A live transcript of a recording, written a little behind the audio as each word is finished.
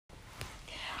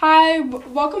Hi,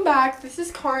 welcome back. This is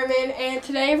Carmen, and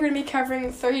today we're going to be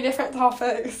covering 3 different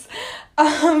topics.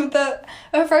 The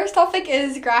first topic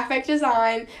is graphic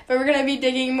design, but we're going to be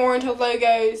digging more into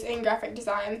logos and graphic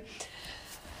design.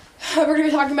 We're going to be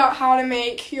talking about how to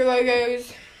make your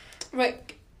logos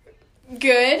look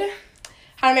good,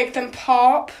 how to make them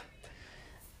pop,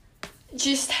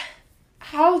 just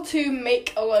how to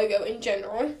make a logo in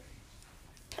general.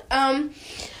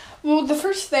 The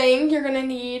first thing you're going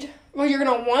to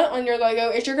want on your logo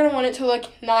is you're going to want it to look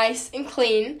nice and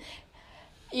clean.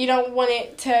 You don't want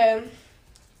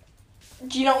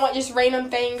just random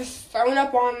things thrown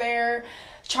up on there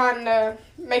trying to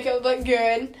make it look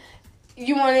good.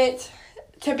 You want it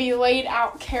to be laid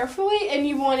out carefully, and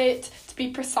you want it to be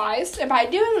precise. And by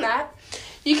doing that,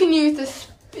 you can use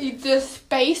the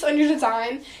space on your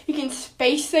design. You can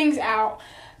space things out,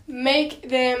 make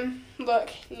them look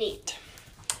neat.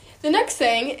 The next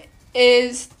thing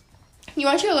is you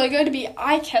want your logo to be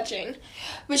eye-catching,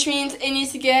 which means it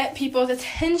needs to get people's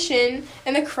attention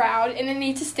in the crowd, and it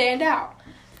needs to stand out.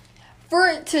 For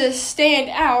it to stand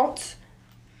out,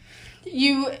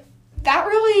 that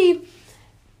really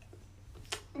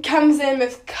comes in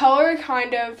with color,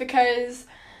 kind of, because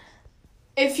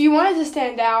if you want it to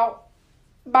stand out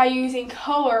by using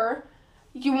color,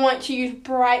 you want to use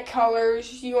bright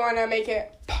colors, you want to make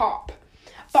it pop.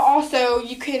 But also,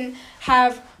 you can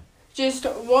have just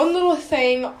one little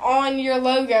thing on your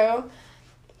logo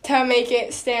to make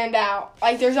it stand out.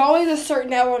 Like, there's always a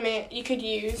certain element you could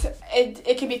use.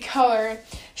 It could be color,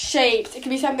 shapes, it could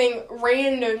be something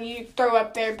random you throw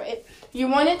up there, but you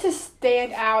want it to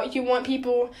stand out. You want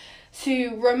people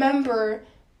to remember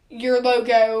your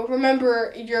logo,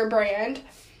 remember your brand.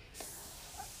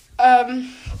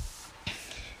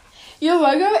 Your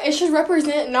logo, it should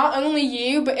represent not only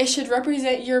you, but it should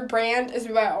represent your brand as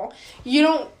well.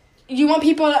 You want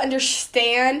people to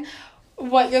understand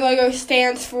what your logo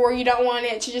stands for. You don't want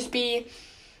it to just be,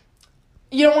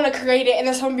 you don't want to create it and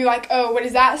then someone be like, oh, what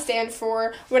does that stand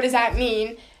for? What does that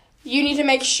mean? You need to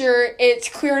make sure it's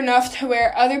clear enough to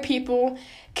where other people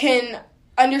can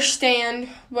understand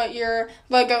what your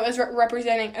logo is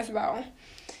representing as well.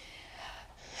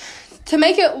 To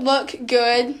make it look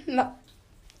good,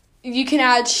 you can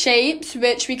add shapes,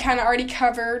 which we kind of already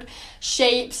covered.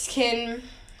 Shapes can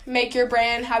make your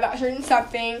brand have that certain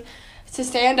something to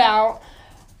stand out.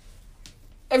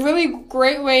 A really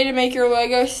great way to make your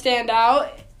logo stand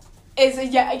out is,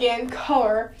 yet again,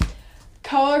 color.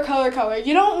 Color.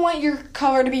 You don't want your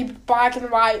color to be black and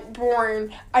white,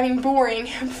 boring,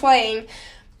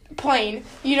 plain.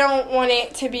 You don't want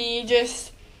it to be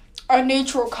just a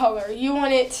neutral color. You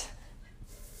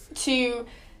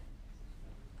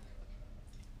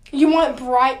want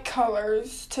bright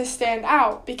colors to stand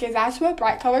out, because that's what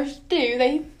bright colors do.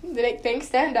 They make things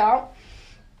stand out.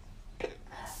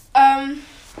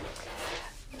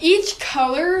 Each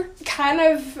color kind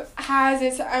of has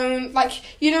its own, like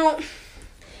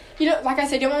I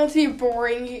said, you don't want it to be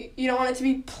boring. You don't want it to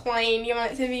be plain. You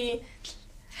want it to be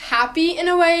happy in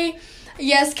a way.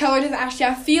 Yes, color doesn't actually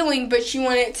have feeling, but you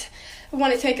want it to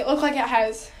make it look like it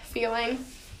has feeling.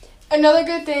 Another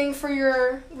good thing for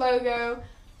your logo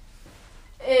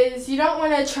is you don't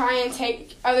want to try and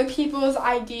take other people's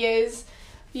ideas.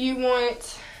 You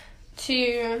want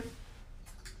to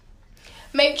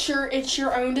make sure it's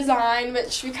your own design,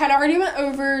 which we kind of already went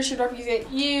over, should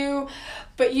represent you,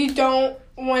 but you don't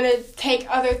want to take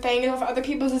other things off other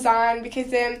people's design, because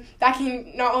then that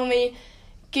can not only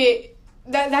get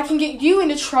you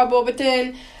into trouble, but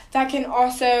then that can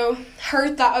also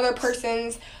hurt that other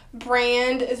person's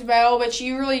brand as well, which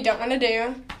you really don't want to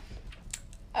do.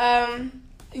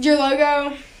 Your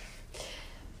logo,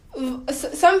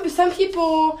 some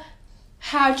people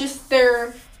have just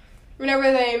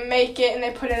whenever they make it and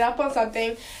they put it up on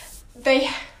something,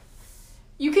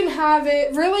 you can have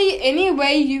it really any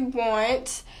way you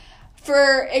want.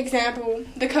 For example,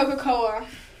 the Coca-Cola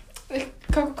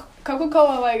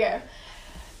logo.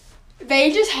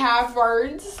 They just have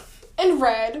words in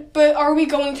red, but are we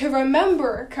going to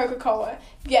remember Coca-Cola?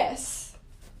 Yes,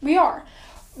 we are.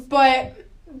 But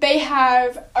they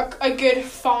have a good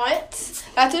font.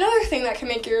 That's another thing that can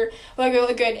make your logo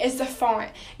look good, is the font.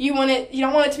 You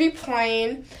don't want it to be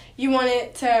plain. You want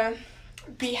it to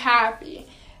be happy.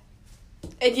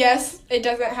 And yes, it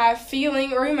doesn't have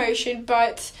feeling or emotion,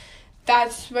 but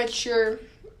that's what you're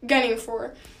gunning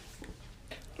for.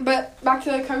 But back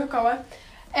to the Coca-Cola.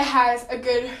 It has a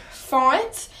good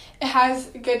font. It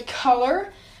has a good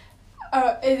color.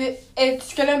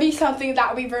 It's going to be something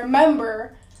that we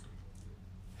remember.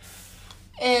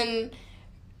 And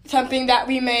something that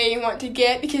we may want to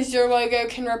get, because your logo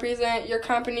can represent your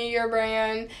company, your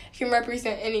brand, can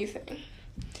represent anything.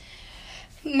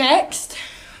 Next,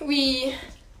 we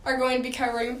are going to be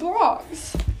covering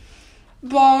blogs.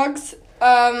 Blogs,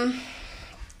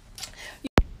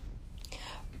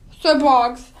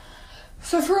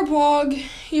 So for a blog,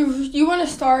 you want to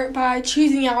start by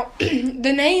choosing out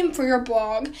the name for your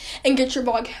blog and get your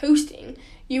blog hosting.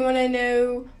 You want to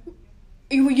know,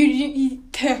 you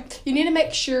need to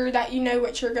make sure that you know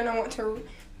what you're going to want to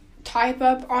type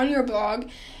up on your blog.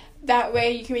 That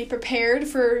way you can be prepared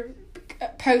for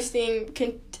posting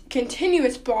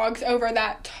continuous blogs over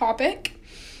that topic.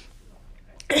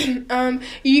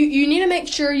 You need to make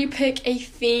sure you pick a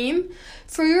theme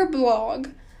for your blog.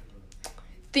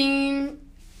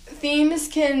 Themes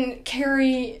can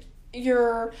carry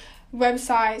your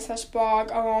website / blog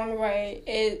a long way.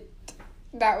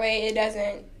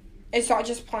 It's not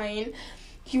just plain.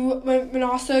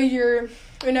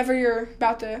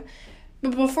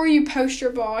 Before you post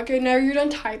your blog, whenever you're done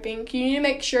typing, you need to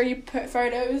make sure you put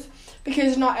photos,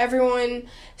 because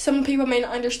some people may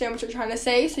not understand what you're trying to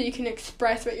say, so you can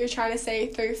express what you're trying to say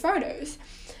through photos.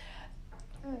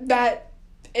 That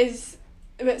is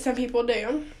what some people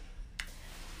do.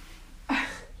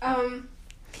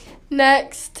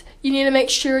 Next, you need to make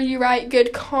sure you write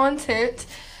good content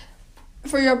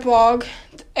for your blog,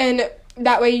 and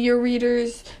that way you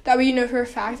know for a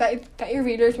fact that your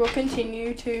readers will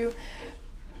continue to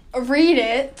read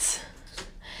it.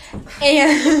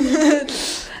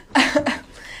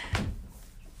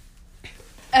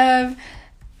 And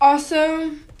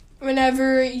also,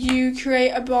 whenever you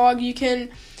create a blog, you can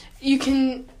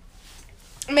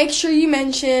make sure you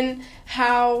mention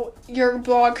how your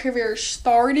blog career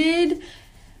started.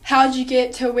 How did you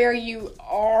get to where you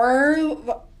are?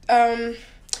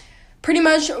 Pretty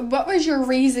much, what was your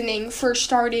reasoning for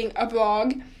starting a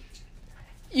blog?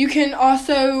 You can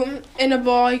also, in a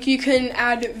blog, you can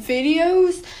add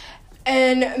videos,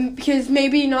 and because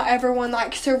maybe not everyone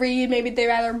likes to read, maybe they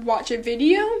rather watch a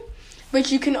video,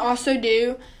 but you can also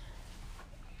do,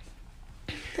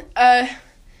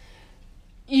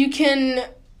 you can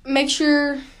make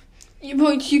sure,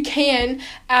 you can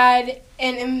add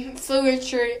an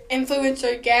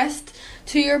influencer guest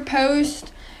to your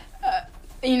post,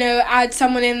 add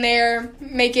someone in there,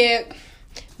 make it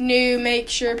new, make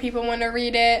sure people want to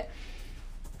read it.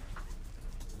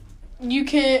 You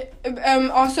can,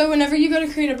 also, whenever you go to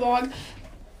create a blog,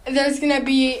 you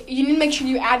need to make sure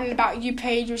you add an About You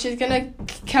page, which is going to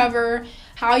cover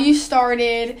how you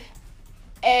started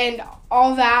and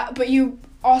all that. But you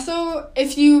also,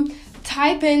 if you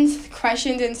type in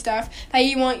questions and stuff that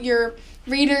you want your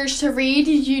readers to read,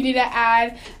 you need to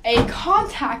add a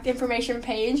contact information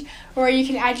page where you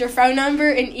can add your phone number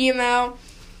and email.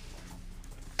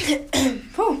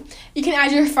 You can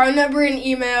add your phone number and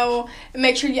email, and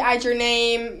make sure you add your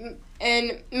name,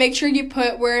 and make sure you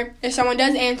put where, if someone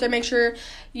does answer, make sure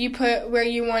you put where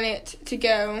you want it to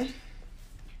go.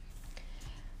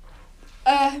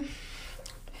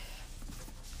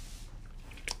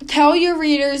 Tell your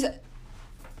readers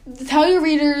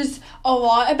a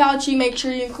lot about you. Make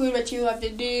sure you include what you love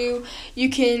to do. You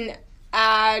can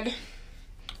add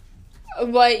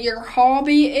what your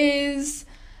hobby is.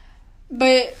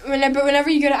 But whenever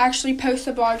you go to actually post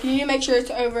a blog, you need to make sure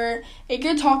it's over a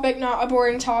good topic, not a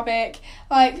boring topic.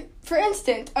 Like, for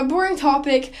instance, a boring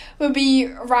topic would be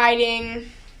writing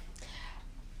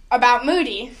about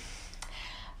Moody.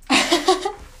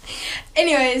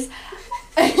 Anyways,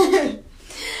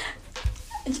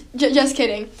 just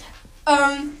kidding.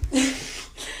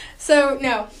 So,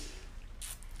 no.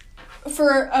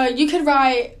 You could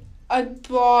write a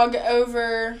blog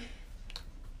over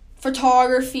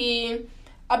photography,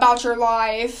 about your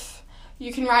life.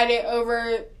 You can write it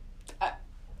over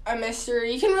a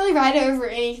mystery. You can really write it over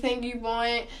anything you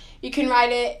want. You can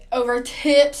write it over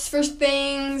tips for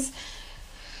things,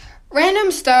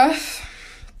 random stuff.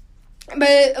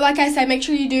 But like I said, make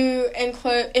sure you do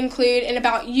include an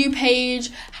About You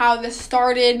page, how this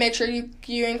started. Make sure you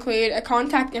include a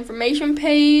contact information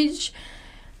page.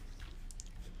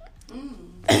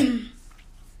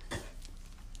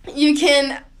 You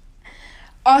can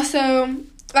also,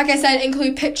 like I said,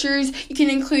 include pictures. You can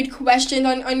include questions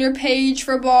on your page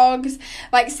for blogs,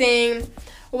 like saying,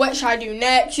 what should I do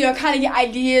next? Kind of get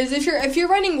ideas. If you're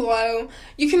running low,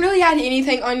 you can really add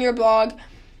anything on your blog.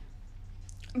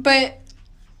 But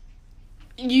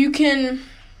you can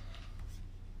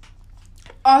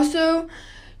also,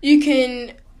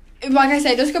 like I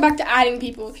said, let's go back to adding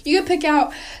people. You can pick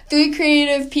out 3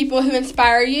 creative people who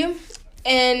inspire you,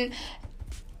 and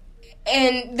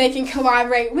they can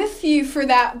collaborate with you for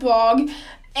that blog,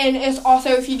 And it's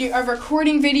also, if you do a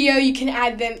recording video, you can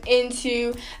add them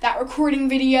into that recording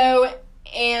video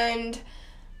and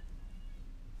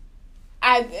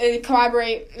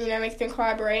collaborate, make them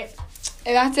collaborate.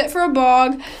 And that's it for a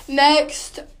blog.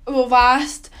 Last,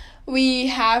 we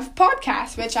have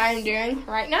podcasts, which I am doing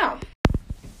right now.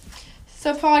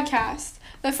 So podcast.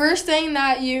 The first thing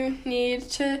that you need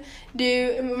to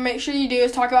do, make sure you do,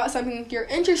 is talk about something you're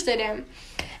interested in.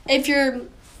 If you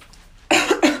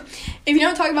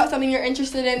don't talk about something you're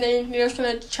interested in, then you're just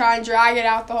going to try and drag it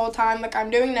out the whole time like I'm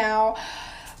doing now.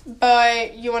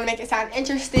 But you want to make it sound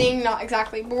interesting, not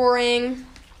exactly boring.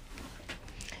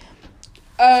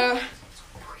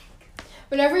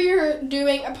 Whenever you're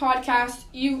doing a podcast,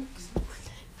 you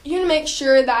want to make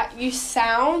sure that you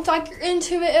sound like you're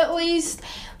into it at least.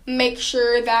 Make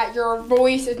sure that your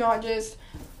voice is not just,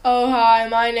 oh, hi,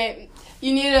 my name.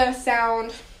 You need to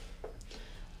sound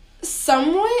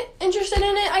somewhat interested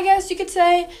in it, I guess you could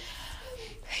say.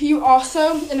 You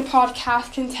also, in a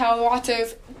podcast, can tell lots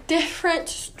of different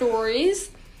stories.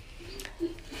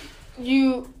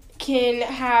 You can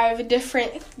have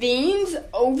different themes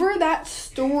over that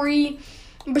story,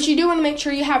 but you do want to make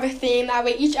sure you have a theme. That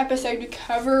way, each episode you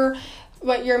cover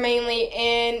what you're mainly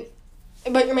into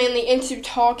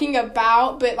talking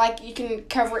about, but like you can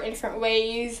cover it in different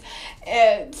ways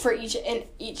for each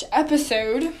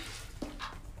episode.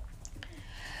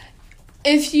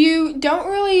 If you're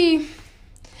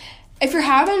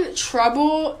having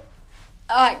trouble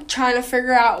like trying to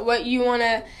figure out what you want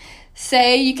to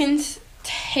say, you can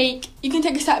take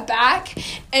a step back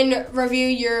and review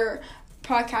your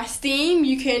podcast theme.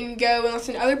 You can go and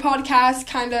listen to other podcasts,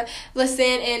 kind of listen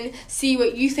and see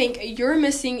what you think you're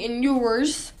missing in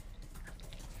yours.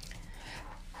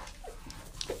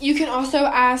 You can also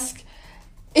ask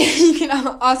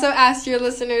your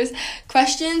listeners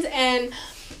questions and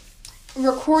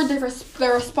record their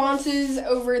responses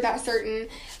over that certain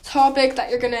topic that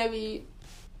you're going to be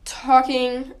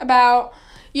talking about.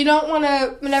 You don't want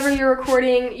to, whenever you're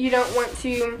recording, you don't want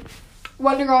to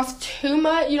wander off too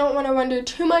much. You don't want to wander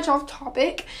too much off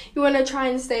topic. You want to try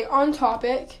and stay on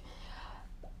topic.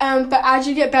 But as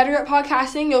you get better at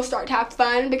podcasting, you'll start to have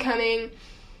fun, becoming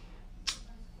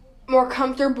more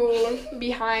comfortable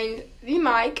behind the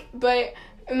mic. But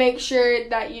make sure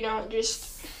that you don't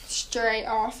just stray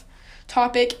off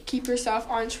topic. Keep yourself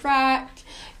on track.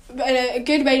 But a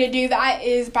good way to do that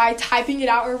is by typing it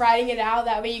out or writing it out.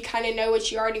 That way you kind of know what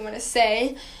you already want to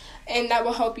say. And that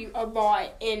will help you a lot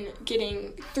in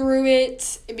getting through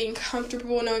it, being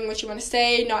comfortable, knowing what you want to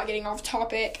say, not getting off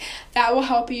topic. That will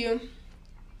help you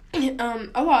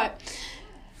a lot.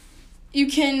 You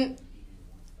can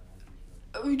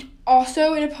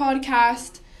also, in a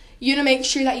podcast, you want to make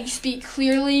sure that you speak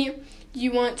clearly.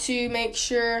 You want to make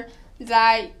sure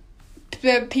that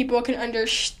the people can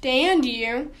understand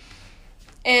you.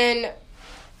 And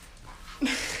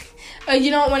you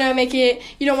don't want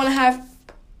to have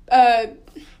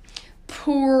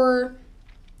poor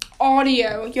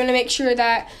audio. You want to make sure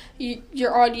that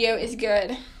your audio is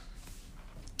good.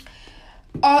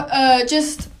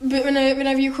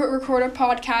 Whenever you record a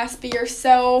podcast, be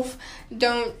yourself.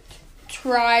 Don't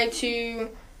try to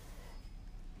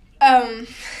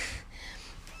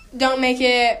don't make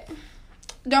it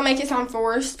sound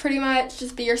forced. Pretty much,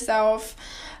 just be yourself.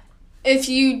 If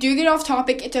you do get off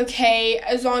topic, it's okay,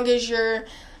 as long as you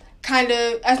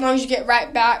get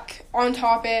right back on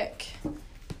topic.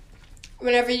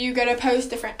 Whenever you go to post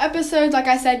different episodes, like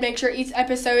I said, make sure each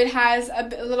episode has a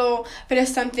little bit of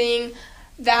something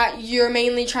that you're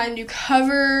mainly trying to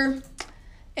cover.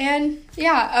 And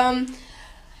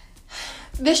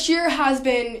this semester has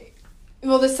been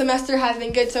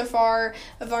good so far.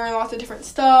 I've learned lots of different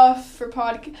stuff for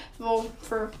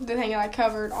the thing that I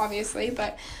covered, obviously,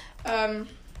 but I've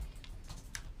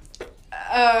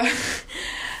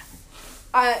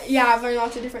learned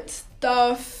lots of different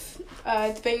stuff.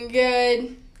 It's been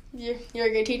good. You're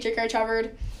a good teacher, Coach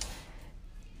Hubbard.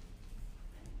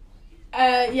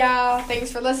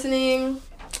 Thanks for listening.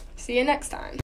 See you next time.